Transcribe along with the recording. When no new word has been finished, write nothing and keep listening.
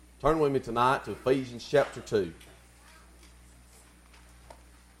Turn with me tonight to Ephesians chapter 2.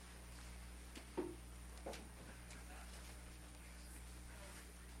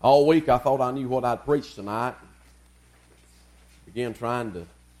 All week I thought I knew what I'd preach tonight. Began trying to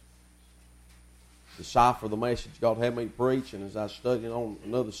decipher the message God had me to preach, and as I was studying on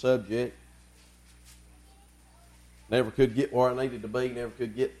another subject, never could get where I needed to be, never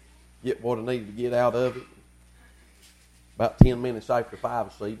could get what I needed to get out of it. About 10 minutes after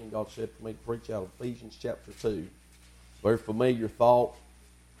 5 this evening, God said for me to preach out of Ephesians chapter 2. Very familiar thought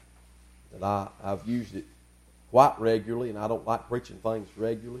that I've used it quite regularly, and I don't like preaching things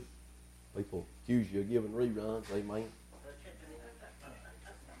regularly. People accuse you of giving reruns. Amen.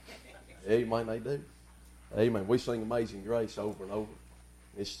 Amen, they do. Amen. We sing Amazing Grace over and over.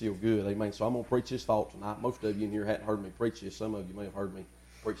 It's still good. Amen. So I'm going to preach this thought tonight. Most of you in here hadn't heard me preach this. Some of you may have heard me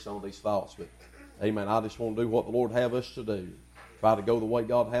preach some of these thoughts, but amen. I just want to do what the Lord have us to do. Try to go the way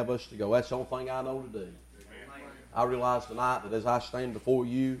God have us to go. That's the only thing I know to do. Amen. I realize tonight that as I stand before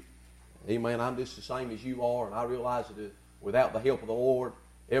you, amen, I'm just the same as you are, and I realize that without the help of the Lord,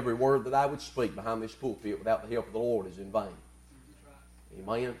 every word that I would speak behind this pulpit without the help of the Lord is in vain.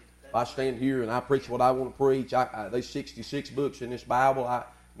 Amen. If I stand here and I preach what I want to preach, there's 66 books in this Bible.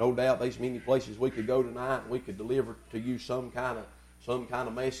 No doubt there's many places we could go tonight and we could deliver to you some kind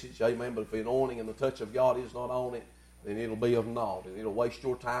of message. Amen. But if the anointing and the touch of God is not on it, then it'll be of naught, and it'll waste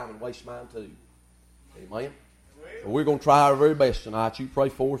your time and waste mine too. Amen. So we're going to try our very best tonight. You pray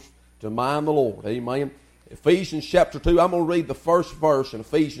for us to mind the Lord. Amen. Ephesians chapter 2. I'm going to read the first verse in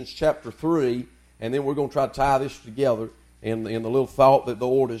Ephesians chapter 3, and then we're going to try to tie this together in the little thought that the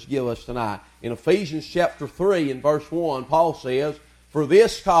Lord has given us tonight. In Ephesians chapter 3 in verse 1, Paul says, "For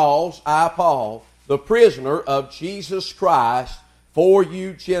this cause I, Paul, the prisoner of Jesus Christ, for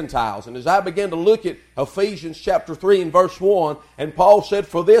you Gentiles." And as I began to look at Ephesians chapter 3 in verse 1, and Paul said,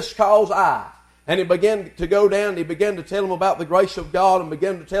 "For this cause I," and he began to go down, and he began to tell them about the grace of God, and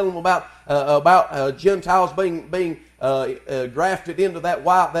began to tell them about Gentiles being grafted into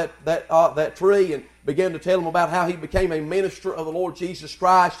that tree, and began to tell them about how he became a minister of the Lord Jesus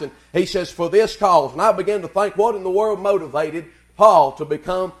Christ. And he says, "For this cause." And I began to think, what in the world motivated Paul to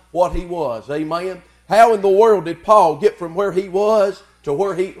become what he was? Amen. How in the world did Paul get from where he was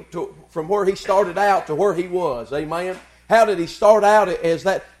from where he started out to where he was? Amen. How did he start out as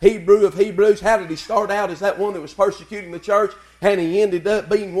that Hebrew of Hebrews? How did he start out as that one that was persecuting the church? And he ended up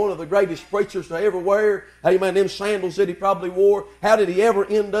being one of the greatest preachers to ever wear. Amen. Them sandals that he probably wore. How did he ever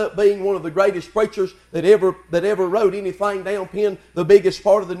end up being one of the greatest preachers that ever wrote anything down, penned the biggest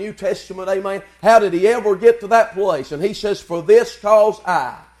part of the New Testament? Amen. How did he ever get to that place? And he says, "For this cause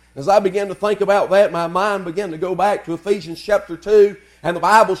I." As I began to think about that, my mind began to go back to Ephesians chapter 2. And the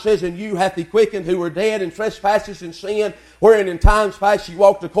Bible says, "In you hath he quickened who were dead in trespasses and sin, wherein in times past ye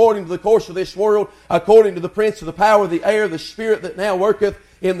walked according to the course of this world, according to the prince of the power of the air, the spirit that now worketh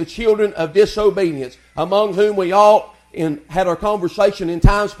in the children of disobedience, among whom we all had our conversation in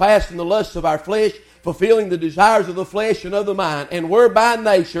times past in the lusts of our flesh, fulfilling the desires of the flesh and of the mind, and were by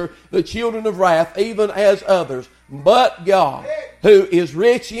nature the children of wrath, even as others. But God, who is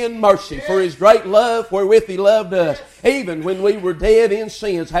rich in mercy, for his great love wherewith he loved us, even when we were dead in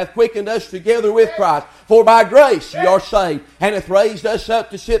sins, hath quickened us together with Christ. For by grace ye are saved, and hath raised us up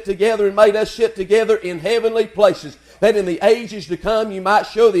to sit together, and made us sit together in heavenly places, that in the ages to come you might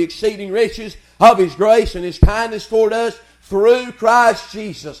show the exceeding riches of his grace and his kindness toward us through Christ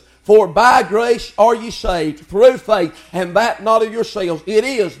Jesus. For by grace are ye saved, through faith, and that not of yourselves. It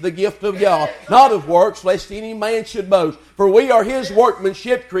is the gift of God, not of works, lest any man should boast. For we are his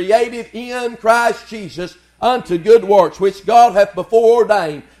workmanship, created in Christ Jesus, unto good works, which God hath before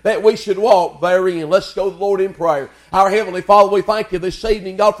ordained that we should walk therein." Let's go to the Lord in prayer. Our Heavenly Father, we thank you this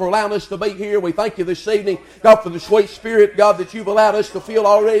evening, God, for allowing us to be here. We thank you this evening, God, for the sweet Spirit, God, that you've allowed us to feel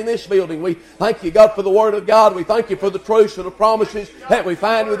already in this building. We thank you, God, for the Word of God. We thank you for the truths and the promises that we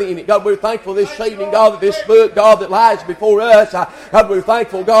find within it. God, we're thankful this evening, God, that this book, God, that lies before us, God, we're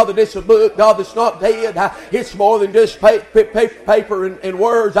thankful, God, that it's a book, God, that's not dead. It's more than just paper and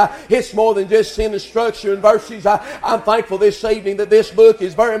words. It's more than just sentence structure and verses. I'm thankful this evening that this book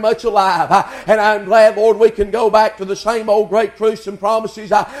is very much alive. And I'm glad, Lord, we can go back to the same old great truths and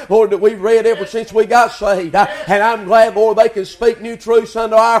promises, Lord, that we've read ever since we got saved. And I'm glad, Lord, they can speak new truths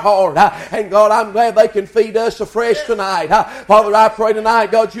unto our heart. And God, I'm glad they can feed us afresh tonight. Father, I pray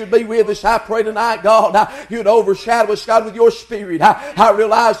tonight, God, you'd be with us. I pray tonight, God, you'd overshadow us, God, with your Spirit. I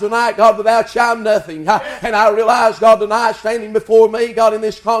realize tonight, God, without you I'm nothing. And I realize, God, tonight standing before me, God, in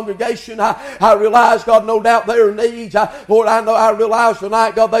this congregation, I realize, God, no doubt there are needs. Lord, I realize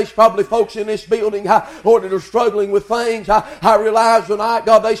tonight, God, God, there's probably folks in this building, Lord, that are struggling with things. I realize tonight,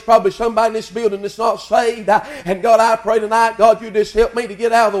 God, there's probably somebody in this building that's not saved. And God, I pray tonight, God, you just help me to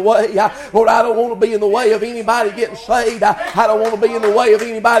get out of the way. Lord, I don't want to be in the way of anybody getting saved. I don't want to be in the way of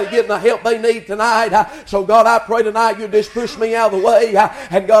anybody getting the help they need tonight. So God, I pray tonight you just push me out of the way.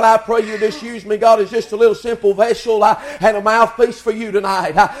 And God, I pray you just use me, God, as just a little simple vessel and a mouthpiece for you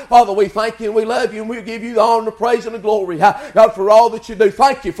tonight. Father, we thank you and we love you and we give you the honor, the praise, and the glory. God, for all that you do.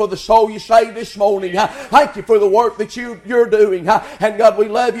 Thank you for the soul you saved this morning. Thank you for the work that you're doing. And God, we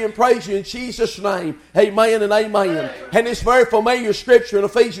love you and praise you in Jesus' name. Amen and amen. And this very familiar scripture in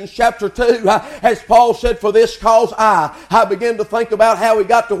Ephesians chapter 2, as Paul said, for this cause I began to think about how he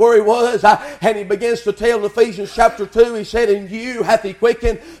got to where he was. And he begins to tell in Ephesians chapter 2, he said, in you hath he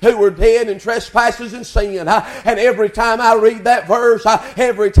quickened who were dead in trespasses and sin. And every time I read that verse,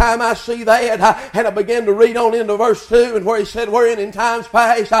 every time I see that, and I begin to read on into verse 2, and where he said, wherein in times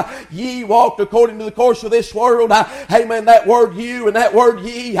past ye walked according to the course of this world. Amen. That word you and that word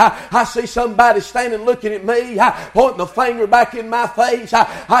ye, I see somebody standing looking at me, pointing the finger back in my face.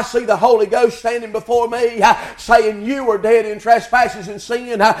 I see the Holy Ghost standing before me, saying you were dead in trespasses and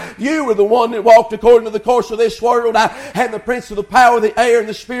sin. You were the one that walked according to the course of this world, and the prince of the power of the air and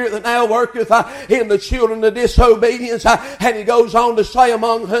the spirit that now worketh in the children of disobedience. And he goes on to say,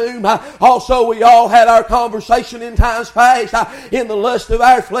 among whom also we all had our conversation in times past, in the lust of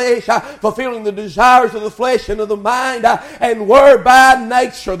our flesh, fulfilling the desires of the flesh and of the mind, and were by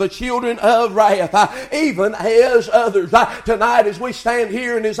nature the children of wrath, even as others. Tonight, as we stand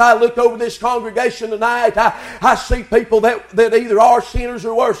here and as I look over this congregation tonight, I see people that either are sinners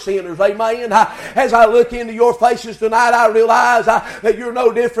or were sinners. Amen. As I look into your faces tonight, I realize that you're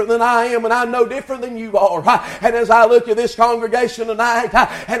no different than I am, and I'm no different than you are. And as I look at this congregation tonight,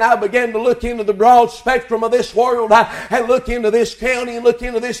 and I begin to look into the broad spectrum of this world, and look into this county, and look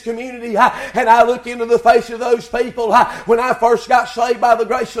into this community, and I look into the face of those people. When I first got saved by the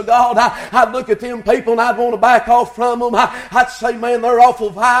grace of God, I'd look at them people and I'd want to back off from them. I'd say, man, they're awful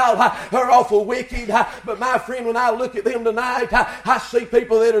vile, they're awful wicked. But my friend, when I look at them tonight, I see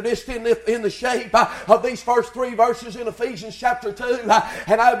people that are just in the shape of these first 3 verses in Ephesians chapter 2.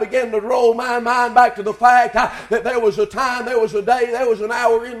 And I began to roll my mind back to the fact that there was a time, there was a day, there was an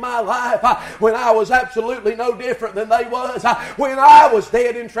hour in my life when I was absolutely no different than they was. When I was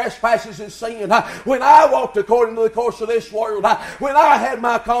dead in trespasses and sin. When I walked according to the course of this world. When I had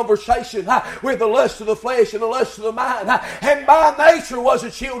my conversation with the lust of the flesh and the lust of the mind. And by nature was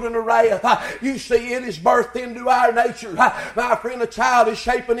a children of wrath. You see, it is birthed into our nature. My friend, a child is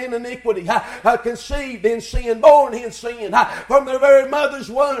shapen in iniquity, conceived in sin, born in sin. From their very mother's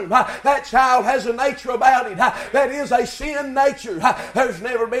womb, that child has a nature about it that is a sin nature. There's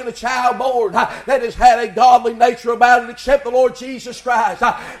never been a child born that has had a godly nature about it except the Lord Jesus Christ.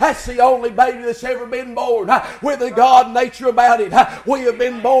 That's the only baby that's ever been born with a God nature about it. We have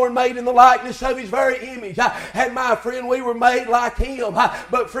been born made in the likeness of His very image. And my friend, we were made like Him.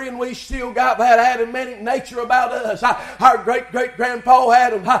 But friend, we still got that Adamic nature about us. Our great-great-grandpa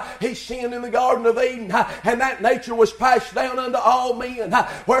Adam, he sinned in the Garden of Eden. And that nature was passed down unto all men.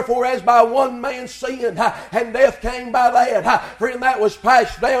 Wherefore, as by one man sinned, and death came by that. Friend, that was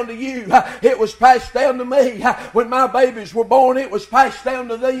passed down to you. It was passed down to me. When my babies were born, it was passed down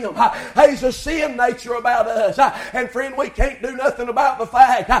to them. There's a sin nature about us. And friend, we can't do nothing about the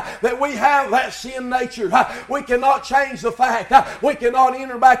fact that we have that sin nature. We cannot change the fact. We cannot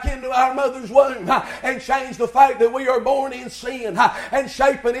enter back into our mother's womb and change the fact that we are born in sin and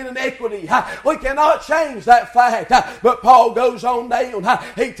shapen in iniquity. We cannot change that fact. But Paul goes on down.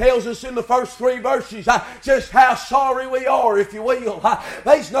 He tells us in the first 3 verses just how sorry we are, if you will.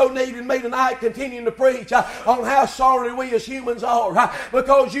 There's no need in me tonight continuing to preach on how sorry we as humans are,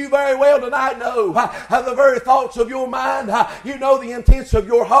 because you very well tonight know the very thoughts of your mind. You know the intents of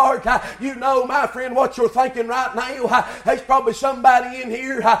your heart. You know, my friend, what you're thinking right now. There's probably somebody in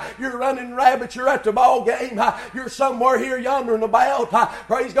here, you're running rabbits, you're at the ball game, you're somewhere here yondering about.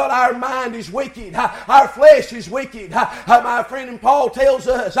 Praise God, our mind is wicked. Our flesh is wicked. My friend, and Paul tells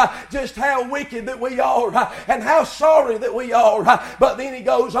us just how wicked that we are and how sorry that we are. But then he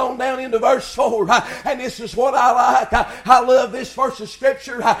goes on down into verse 4, and this is what I like. I love this verse of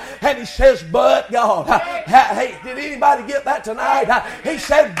Scripture. And he says, but God. Hey, did anybody get that tonight? He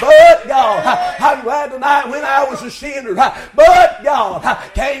said, but God. I'm glad tonight when I was a sinner, but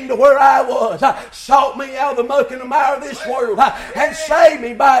God came to where I was, sought me out of the muck and the mire of this world, and saved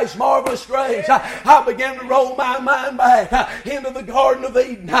me by His marvelous grace. I began to roll my mind back into the Garden of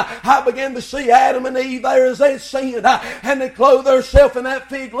Eden. I began to see Adam and Eve there as they sinned, and they clothed themselves in that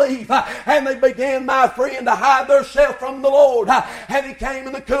fig leaf, and they began, my friend, to hide themselves from the Lord. and he came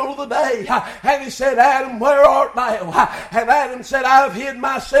in the cool of the day, and he said, Adam, where art thou? And Adam said, I have hid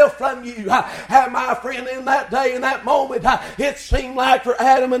myself from you. And my friend, in that day, in that moment, it seemed like for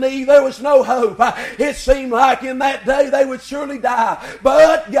Adam and Eve there was no hope. It seemed like in that day they would surely die.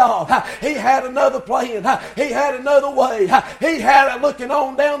 But God, He had another plan. He had another way. He had it looking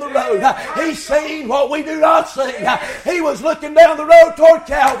on down the road. He seen what we do not see. He was looking down the road toward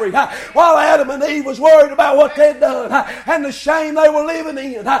Calvary while Adam and Eve was worried about what they'd done and the shame they were living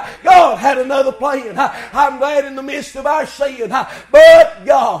in. God had another plan. I'm glad in the midst of our sin, but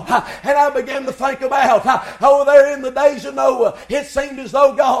God, and I began to think about over there in the days of Noah, it seemed as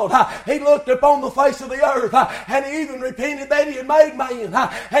though God, He looked upon the face of the earth and He even repented that He had made man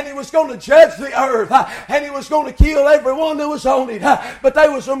and He was going to judge the earth and He was going to kill everyone that was on it. But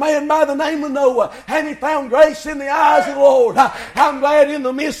there was a man by the name of Noah, and he found grace in the eyes of the Lord. I'm glad in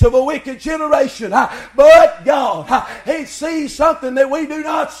the midst of a wicked generation, but God, He sees something that we do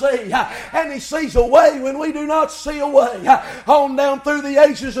not see, and He sees a way when we do not see a way. On down through the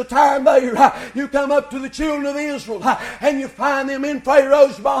ages of time there, you come up to the children of Israel, and you find them in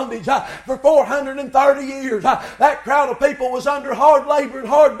Pharaoh's bondage for 430 years. That crowd of people was under hard labor and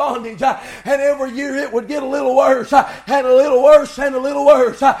hard bondage, and every year it would get a little worse, and a little worse, and a little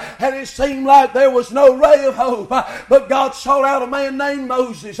worse, and it seemed like there was no ray of hope. But God sought out a man named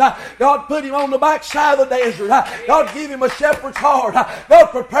Moses. God put him on the backside of the desert. God gave him a shepherd's heart. God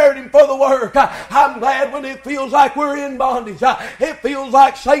prepared him for the work. I'm glad when it feels like we're in bondage. It feels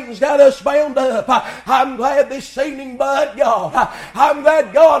like Satan's got us bound up. I'm glad this evening, but God, I'm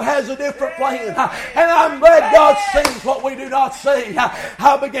glad God has a different plan. And I'm glad God sees what we do not see.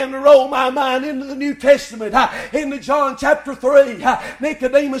 I began to roll my mind into the New Testament. Into John chapter 3,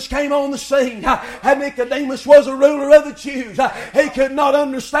 Nicodemus came on the scene. And Nicodemus was a ruler of the Jews. He could not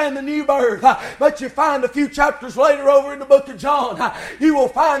understand the new birth. But you find a few chapters later over in the book of John, you will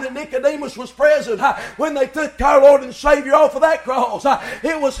find that Nicodemus was present when they took our Lord and Savior off of that cross.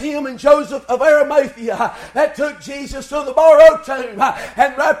 It was him and Joseph of Arimathea that took Jesus to the borrowed tomb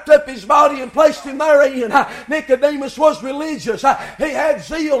and wrapped up His body and placed Him therein. Nicodemus was religious. He had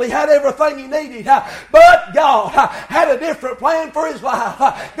zeal. He had everything he needed. But God had a different plan for his life.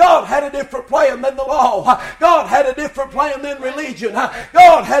 God had a different plan than the law. God had a different plan than religion.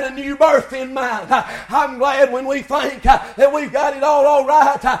 God had a new birth in mind. I'm glad when we think that we've got it all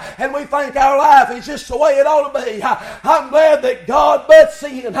right and we think our life is just the way it ought to be. I'm glad that God butts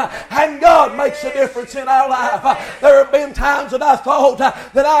in and God makes a difference in our life. There have been times that I thought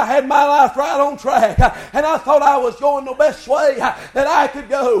that I had my life right on track and I thought I was going the best way that I could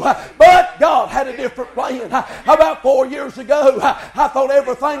go. But God had a different plan. About 4 years ago, I thought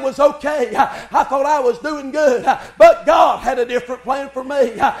everything was okay. I thought I was doing good. But God had a different plan for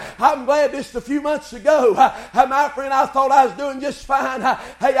me. I'm glad just a few months ago, my friend, I thought I was doing just fine.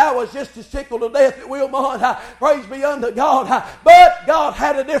 Hey, I was just as tickled to death at Wilmot. Praise be unto God. But God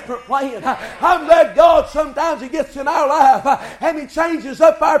had a different plan. I'm glad God sometimes He gets in our life and He changes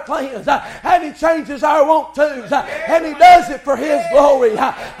up our plans and He changes our want-tos and He does it for His glory.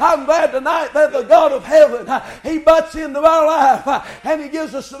 I'm glad tonight that the God of heaven, He butts into our life and He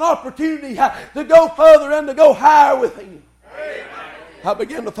gives us an opportunity to go further and to go higher with Him. Amen. I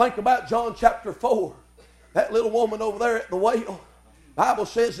began to think about John chapter 4. That little woman over there at the well. Bible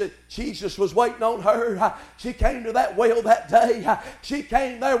says that Jesus was waiting on her. She came to that well that day. She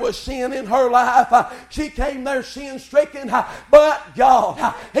came there with sin in her life. She came there sin-stricken. But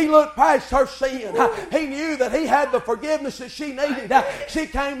God, He looked past her sin. He knew that He had the forgiveness that she needed. She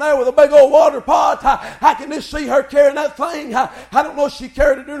came there with a big old water pot. I can just see her carrying that thing. I don't know if she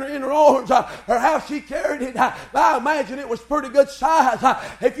carried it in her arms or how she carried it. But I imagine it was pretty good size.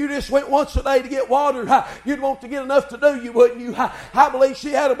 If you just went once a day to get water, you'd want to get enough to do, you wouldn't you? I believe she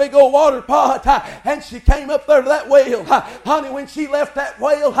had a big old water pot, and she came up there to that well. Honey, when she left that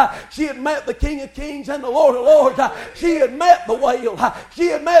well, she had met the King of Kings and the Lord of Lords. She had met the well. She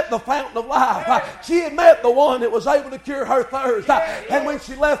had met the fountain of life. She had met the one that was able to cure her thirst. And when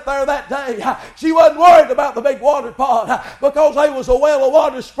she left there that day, she wasn't worried about the big water pot because there was a well of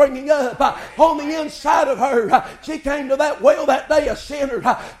water springing up on the inside of her. She came to that well that day a sinner,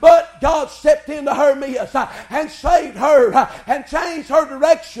 but God stepped into her midst and saved her and changed her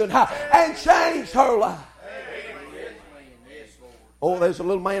direction and changed her life. Oh, there's a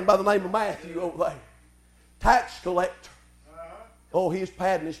little man by the name of Matthew over there. Tax collector. Oh, he was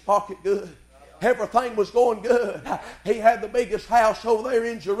padding his pocket good. Everything was going good. He had the biggest house over there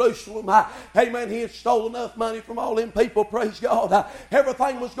in Jerusalem. Amen. He had stolen enough money from all them people, praise God.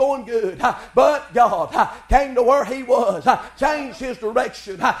 Everything was going good. But God came to where he was, changed his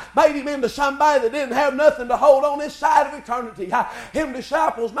direction, made him into somebody that didn't have nothing to hold on this side of eternity. Him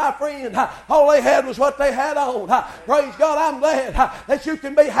disciples, my friend, all they had was what they had on. Praise God, I'm glad that you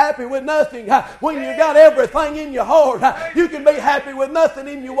can be happy with nothing when you got everything in your heart. You can be happy with nothing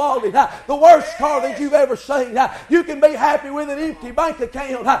in your wallet. The worst car that you've ever seen. You can be happy with an empty bank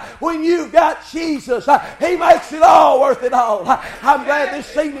account. When you've got Jesus, he makes it all worth it all. I'm glad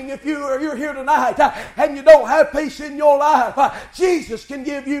this evening if you're here tonight and you don't have peace in your life, Jesus can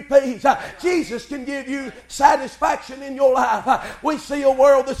give you peace. Jesus can give you satisfaction in your life. We see a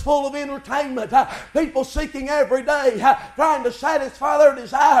world that's full of entertainment. People seeking every day, trying to satisfy their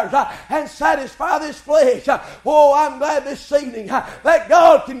desires and satisfy this flesh. Oh, I'm glad this evening that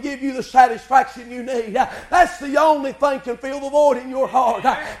God can give you the satisfaction you need. That's the only thing can fill the void in your heart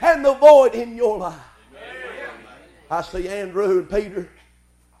and the void in your life. I see Andrew and Peter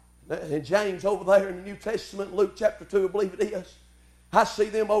and James over there in the New Testament, Luke chapter 2, I believe it is. I see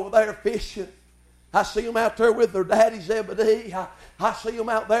them over there fishing. I see them out there with their daddy Zebedee. I see them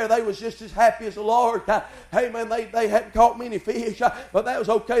out there. They was just as happy as the Lord. Amen. They hadn't caught many fish, but that was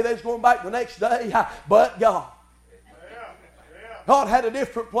okay. They was going back the next day. But God had a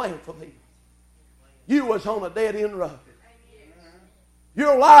different plan for them. You was on a dead-end road.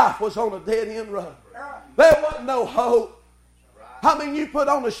 Your life was on a dead-end road. There wasn't no hope. I mean, you put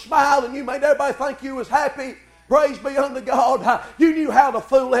on a smile and you made everybody think you was happy. Praise be unto God. You knew how to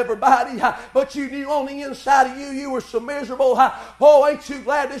fool everybody, but you knew on the inside of you, you were so miserable. Oh, ain't you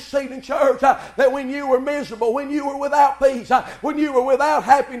glad this evening, church, that when you were miserable, when you were without peace, when you were without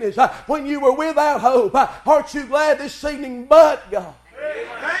happiness, when you were without hope, aren't you glad this evening, but God?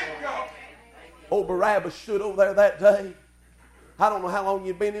 Thank God. Old Barabbas stood over there that day. I don't know how long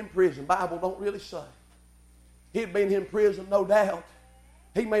you'd been in prison. Bible don't really say. He'd been in prison, no doubt.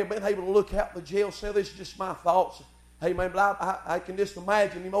 He may have been able to look out the jail cell. This is just my thoughts. Amen. But I can just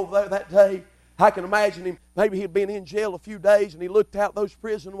imagine him over there that day. I can imagine him. Maybe he'd been in jail a few days and he looked out those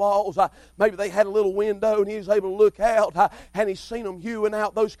prison walls. Maybe they had a little window and he was able to look out and he seen them hewing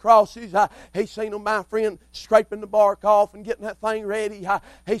out those crosses. He seen them, my friend, scraping the bark off and getting that thing ready.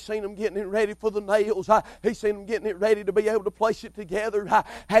 He seen them getting it ready for the nails. He seen them getting it ready to be able to place it together.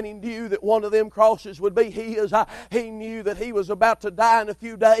 And he knew that one of them crosses would be his. He knew that he was about to die in a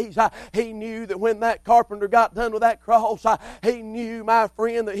few days. He knew that when that carpenter got done with that cross, he knew, my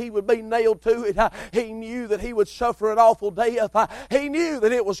friend, that he would be nailed to it. He knew that he would suffer an awful death. He knew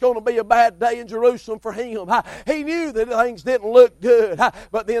that it was going to be a bad day in Jerusalem for him. He knew that things didn't look good.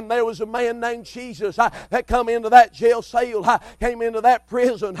 But then there was a man named Jesus that come into that jail cell, came into that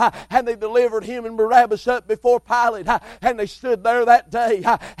prison, and they delivered him and Barabbas up before Pilate. And they stood there that day.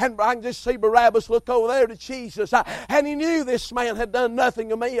 And I can just see Barabbas look over there to Jesus. And he knew this man had done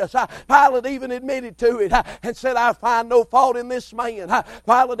nothing amiss. Pilate even admitted to it and said, I find no fault in this man.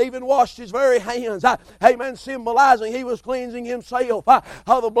 Pilate even washed his very hands. Amen. Symbolizing he was cleansing himself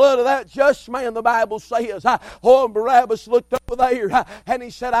of the blood of that just man, the Bible says. Oh, and Barabbas looked over there and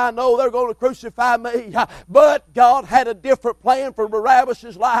he said, I know they're going to crucify me, but God had a different plan for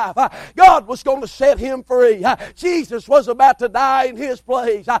Barabbas' life. God was going to set him free. Jesus was about to die in his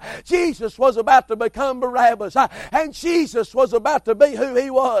place. Jesus was about to become Barabbas, and Jesus was about to be who he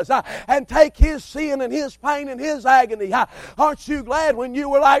was and take his sin and his pain and his agony. Aren't you glad when you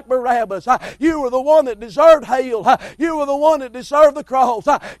were like Barabbas? You were the one that deserved hell. You were the one that deserved the cross.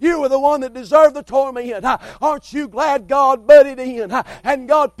 You were the one that deserved the torment. Aren't you glad God butted in and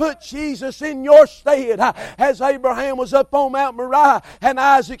God put Jesus in your stead as Abraham was up on Mount Moriah and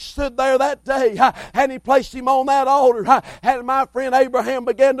Isaac stood there that day and he placed him on that altar and my friend Abraham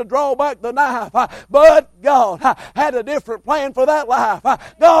began to draw back the knife. But God had a different plan for that life.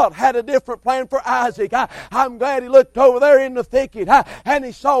 God had a different plan for Isaac. I'm glad he looked over there in the thicket and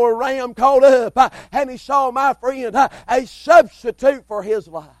he saw a ram caught up and he saw, my friend, a substitute for his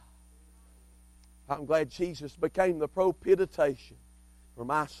life. I'm glad Jesus became the propitiation for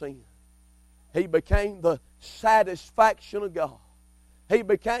my sin. He became the satisfaction of God. He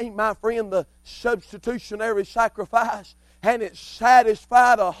became, my friend, the substitutionary sacrifice, and it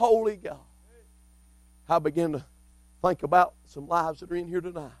satisfied a holy God. I began to think about some lives that are in here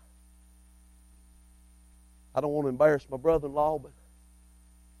tonight. I don't want to embarrass my brother-in-law, but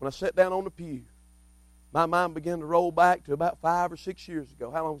when I sat down on the pew, my mind began to roll back to about 5 or 6 years ago.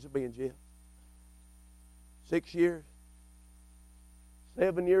 How long has it been, Jeff? 6 years?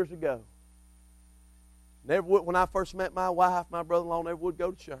 7 years ago. Never would, when I first met my wife, my brother-in-law never would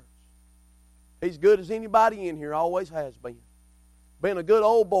go to church. He's good as anybody in here, always has been. Been a good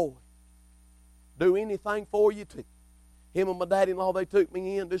old boy. Do anything for you too. Him and my daddy-in-law, they took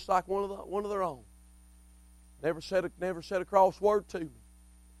me in just like one of their own. Never said a cross word to me.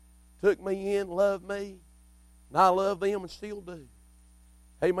 Took me in, loved me, and I love them and still do.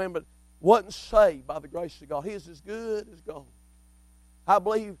 Amen. But wasn't saved by the grace of God. He is as good as gold. I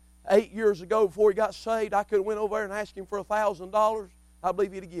believe 8 years ago, before he got saved, I could have went over there and asked him for $1,000. I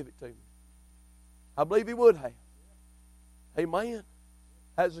believe he'd have given it to me. I believe he would have. Amen.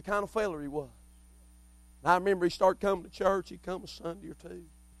 That's the kind of feller he was. And I remember he started coming to church. He'd come a Sunday or two.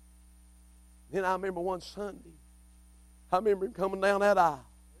 Then I remember one Sunday, I remember him coming down that aisle.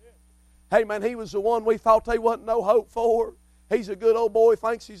 Hey, man, he was the one we thought there wasn't no hope for. He's a good old boy,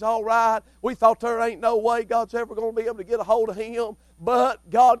 thinks he's all right. We thought there ain't no way God's ever going to be able to get a hold of him. But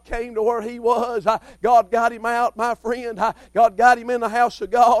God came to where he was. God got him out, my friend. God got him in the house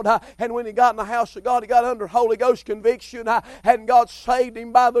of God. And when he got in the house of God, he got under Holy Ghost conviction. And God saved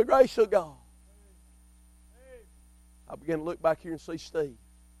him by the grace of God. I began to look back here and see Steve.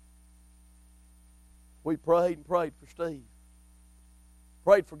 We prayed and prayed for Steve.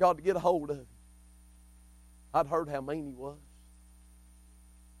 Prayed for God to get a hold of him. I'd heard how mean he was.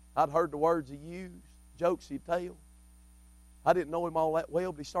 I'd heard the words he used, jokes he'd tell. I didn't know him all that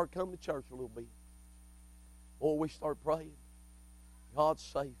well, but he started coming to church a little bit. Boy, we started praying. God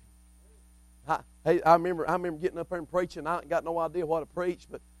save him. I remember getting up there and preaching. I ain't got no idea what to preach,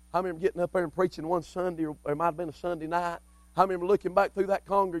 but I remember getting up there and preaching one Sunday, or it might have been a Sunday night. I remember looking back through that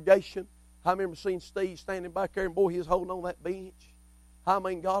congregation. I remember seeing Steve standing back there, and boy, he was holding on that bench. I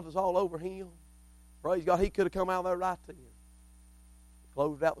mean, God was all over him. Praise God, he could have come out there right then.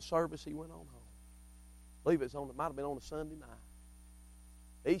 Closed out the service, he went on home. I believe it might have been on a Sunday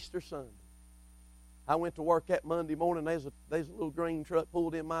night. Easter Sunday. I went to work that Monday morning. There's a little green truck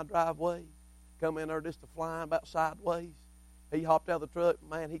pulled in my driveway. Come in there just to flying about sideways. He hopped out of the truck.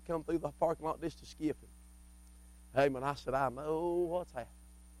 Man, he come through the parking lot just to skip him. Hey, man, I said, I know what's happening.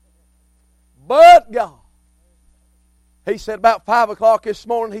 But God. He said about 5 o'clock this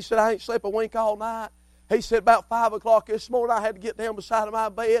morning, he said, I ain't slept a wink all night. He said about 5 o'clock this morning, I had to get down beside of my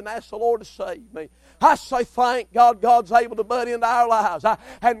bed and ask the Lord to save me. I say, thank God, God's able to butt into our lives.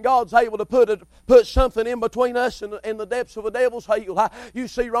 And God's able to put something in between us and the depths of the devil's hell. You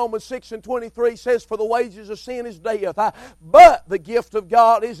see Romans 6:23 says, for the wages of sin is death. But the gift of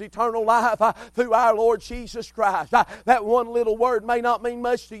God is eternal life through our Lord Jesus Christ. That one little word may not mean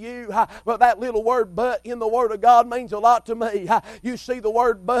much to you, but that little word but in the Word of God means a lot to me. You see the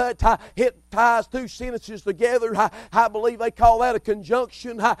word but, it ties two sentences together. I believe they call that a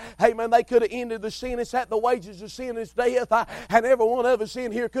conjunction. Hey man, they could have ended the sentence at the wages of sin is death, and every one of us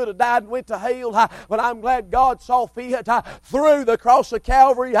in here could have died and went to hell, but I'm glad God saw fit through the cross of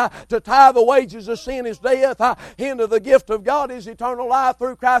Calvary to tie the wages of sin is death into the gift of God is eternal life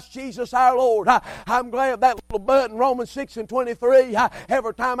through Christ Jesus our Lord. I'm glad that little but in Romans 6:23,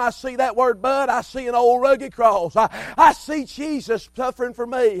 every time I see that word but, I see an old rugged cross. I see Jesus suffering for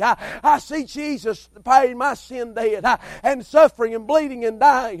me. I see Jesus paying my sin debt and suffering and bleeding and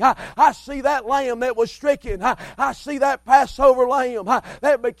dying. I see that lamb that was stricken. I see that Passover lamb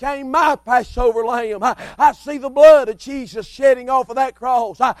that became my Passover lamb. I see the blood of Jesus shedding off of that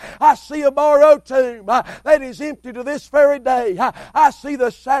cross. I see a borrowed tomb that is empty to this very day. I see the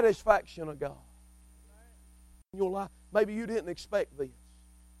satisfaction of God in your life. Maybe you didn't expect this.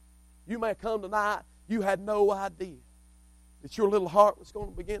 You may come tonight, you had no idea that your little heart was going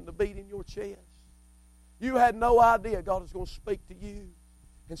to begin to beat in your chest. You had no idea God was going to speak to you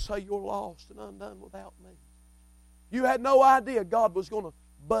and say you're lost and undone without me. You had no idea God was going to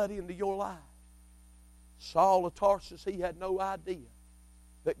butt into your life. Saul of Tarsus, he had no idea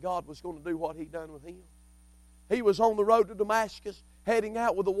that God was going to do what he done with him. He was on the road to Damascus, heading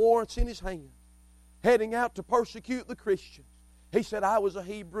out with the warrants in his hand, heading out to persecute the Christians. He said, I was a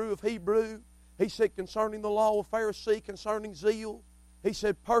Hebrew of Hebrew. He said, concerning the law, a Pharisee, concerning zeal. He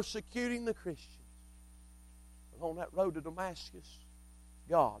said, persecuting the Christians. But on that road to Damascus,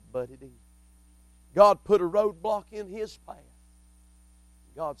 God butted in. God put a roadblock in his path.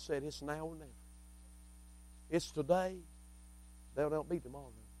 God said, it's now or never. It's today. There'll be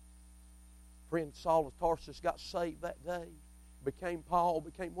tomorrow. Friend, Saul of Tarsus got saved that day. Became Paul,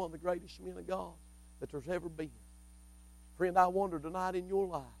 became one of the greatest men of God that there's ever been. Friend, I wonder tonight in your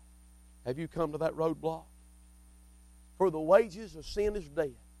life, have you come to that roadblock? For the wages of sin is death.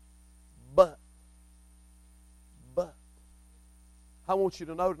 But, I want you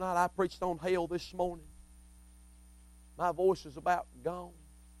to know tonight, I preached on hell this morning. My voice is about gone.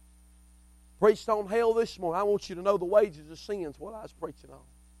 Preached on hell this morning. I want you to know the wages of sin is what I was preaching on.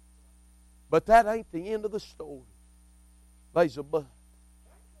 But that ain't the end of the story. There's a but.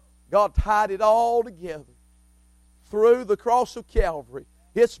 God tied it all together through the cross of Calvary.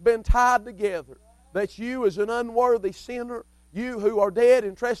 It's been tied together that you as an unworthy sinner, you who are dead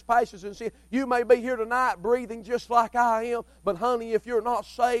in trespasses and sin, you may be here tonight breathing just like I am, but honey, if you're not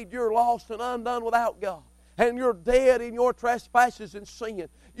saved, you're lost and undone without God. And you're dead in your trespasses and sin.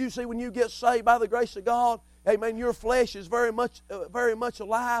 You see, when you get saved by the grace of God, amen, your flesh is very much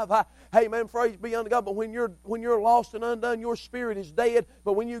alive. Amen, praise be unto God. But when you're lost and undone, your spirit is dead.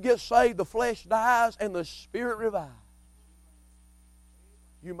 But when you get saved, the flesh dies and the spirit revives.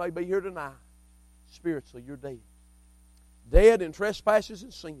 You may be here tonight. Spiritually, you're dead. Dead in trespasses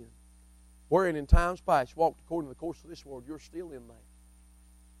and sin. Wherein in times past walked according to the course of this world. You're still in there.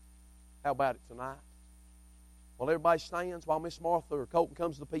 How about it tonight? While everybody stands, while Miss Martha or Colton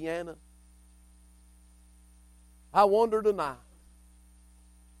comes to the piano, I wonder tonight,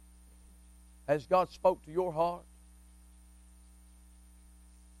 has God spoke to your heart?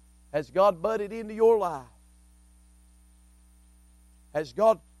 Has God butted into your life? Has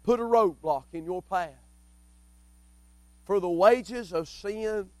God put a roadblock in your path? For the wages of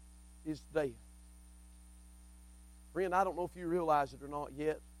sin is death. Friend, I don't know if you realize it or not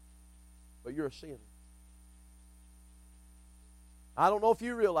yet, but you're a sinner. I don't know if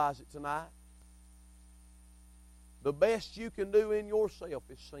you realize it tonight. The best you can do in yourself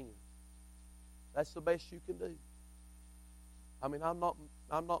is sin. That's the best you can do. I mean, I'm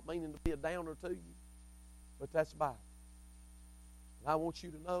not meaning to be a downer to you, but that's Bible. And I want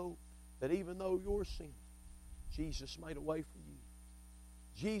you to know that even though you're a sinner, Jesus made a way for you.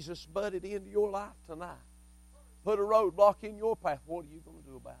 Jesus butted into your life tonight. Put a roadblock in your path. What are you going to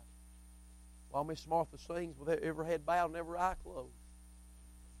do about it? While Miss Martha sings with every head bowed and every eye closed,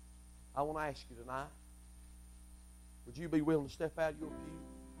 I want to ask you tonight, would you be willing to step out of your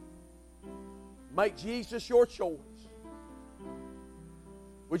pew? Make Jesus your choice.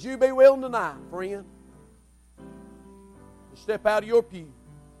 Would you be willing tonight, friend, to step out of your pew?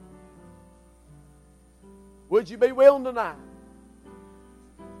 Would you be willing tonight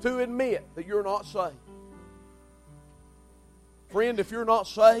to admit that you're not saved? Friend, if you're not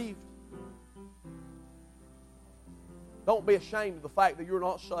saved, don't be ashamed of the fact that you're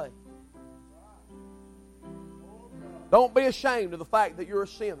not saved. Don't be ashamed of the fact that you're a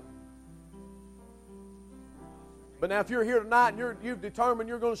sinner. But now if you're here tonight and you've determined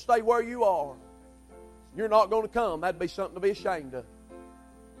you're going to stay where you are, you're not going to come, that'd be something to be ashamed of.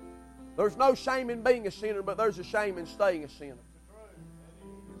 There's no shame in being a sinner, but there's a shame in staying a sinner.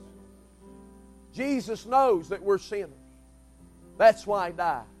 Jesus knows that we're sinners. That's why He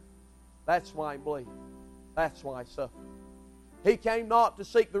died. That's why He bled. That's why He suffered. He came not to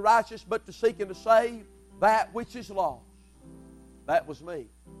seek the righteous, but to seek and to save that which is lost. That was me.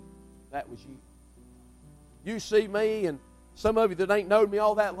 That was you. You see me, and some of you that ain't known me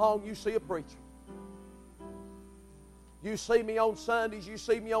all that long, you see a preacher. You see me on Sundays, you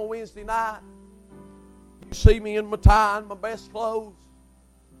see me on Wednesday night. You see me in my tie and my best clothes.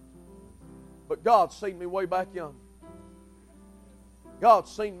 But God's seen me way back yonder.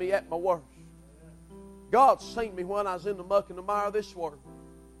 God's seen me at my worst. God's seen me when I was in the muck and the mire of this world.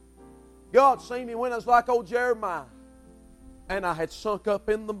 God's seen me when I was like old Jeremiah and I had sunk up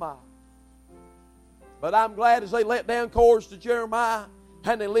in the mire. But I'm glad as they let down cords to Jeremiah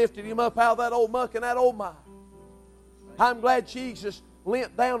and they lifted him up out of that old muck and that old mire. I'm glad Jesus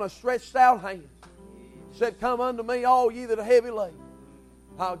leant down a stretched out hand. Said, "Come unto me, all ye that are heavy laden.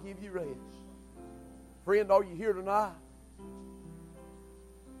 I'll give you rest." Friend, are you here tonight?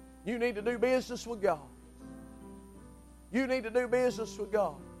 You need to do business with God. You need to do business with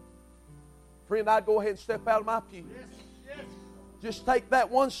God. Friend, I'd go ahead and step out of my pew. Just take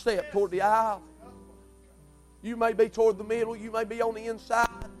that one step toward the aisle. You may be toward the middle. You may be on the inside.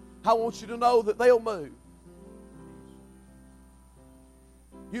 I want you to know that they'll move.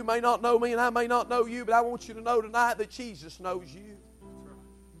 You may not know me and I may not know you, but I want you to know tonight that Jesus knows you.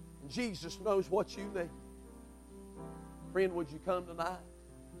 And Jesus knows what you need. Friend, would you come tonight?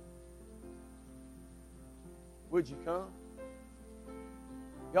 Would you come?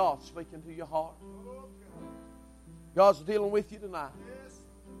 God's speaking to your heart. God's dealing with you tonight.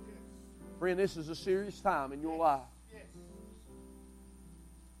 Friend, this is a serious time in your life.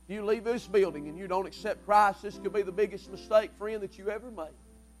 If you leave this building and you don't accept Christ, this could be the biggest mistake, friend, that you ever made.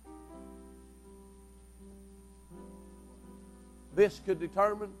 This could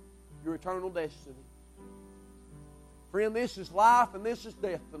determine your eternal destiny. Friend, this is life and this is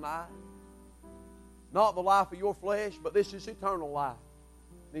death tonight. Not the life of your flesh, but this is eternal life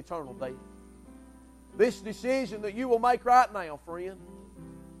and eternal death. This decision that you will make right now, friend,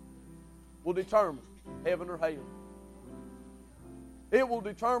 will determine heaven or hell. It will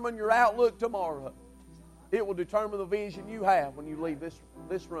determine your outlook tomorrow. It will determine the vision you have when you leave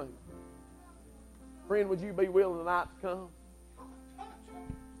this room. Friend, would you be willing tonight to come?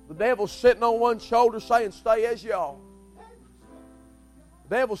 The devil's sitting on one shoulder saying, stay as you are.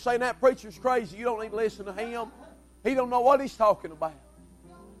 The devil's saying, that preacher's crazy. You don't need to listen to him. He don't know what he's talking about.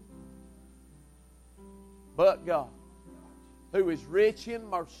 But God, who is rich in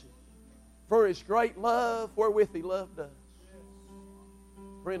mercy, for His great love wherewith He loved us.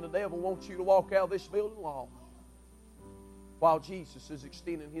 Friend, the devil wants you to walk out of this building wall while Jesus is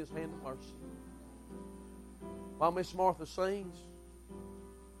extending His hand of mercy. While Miss Martha sings,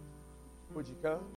 would you come?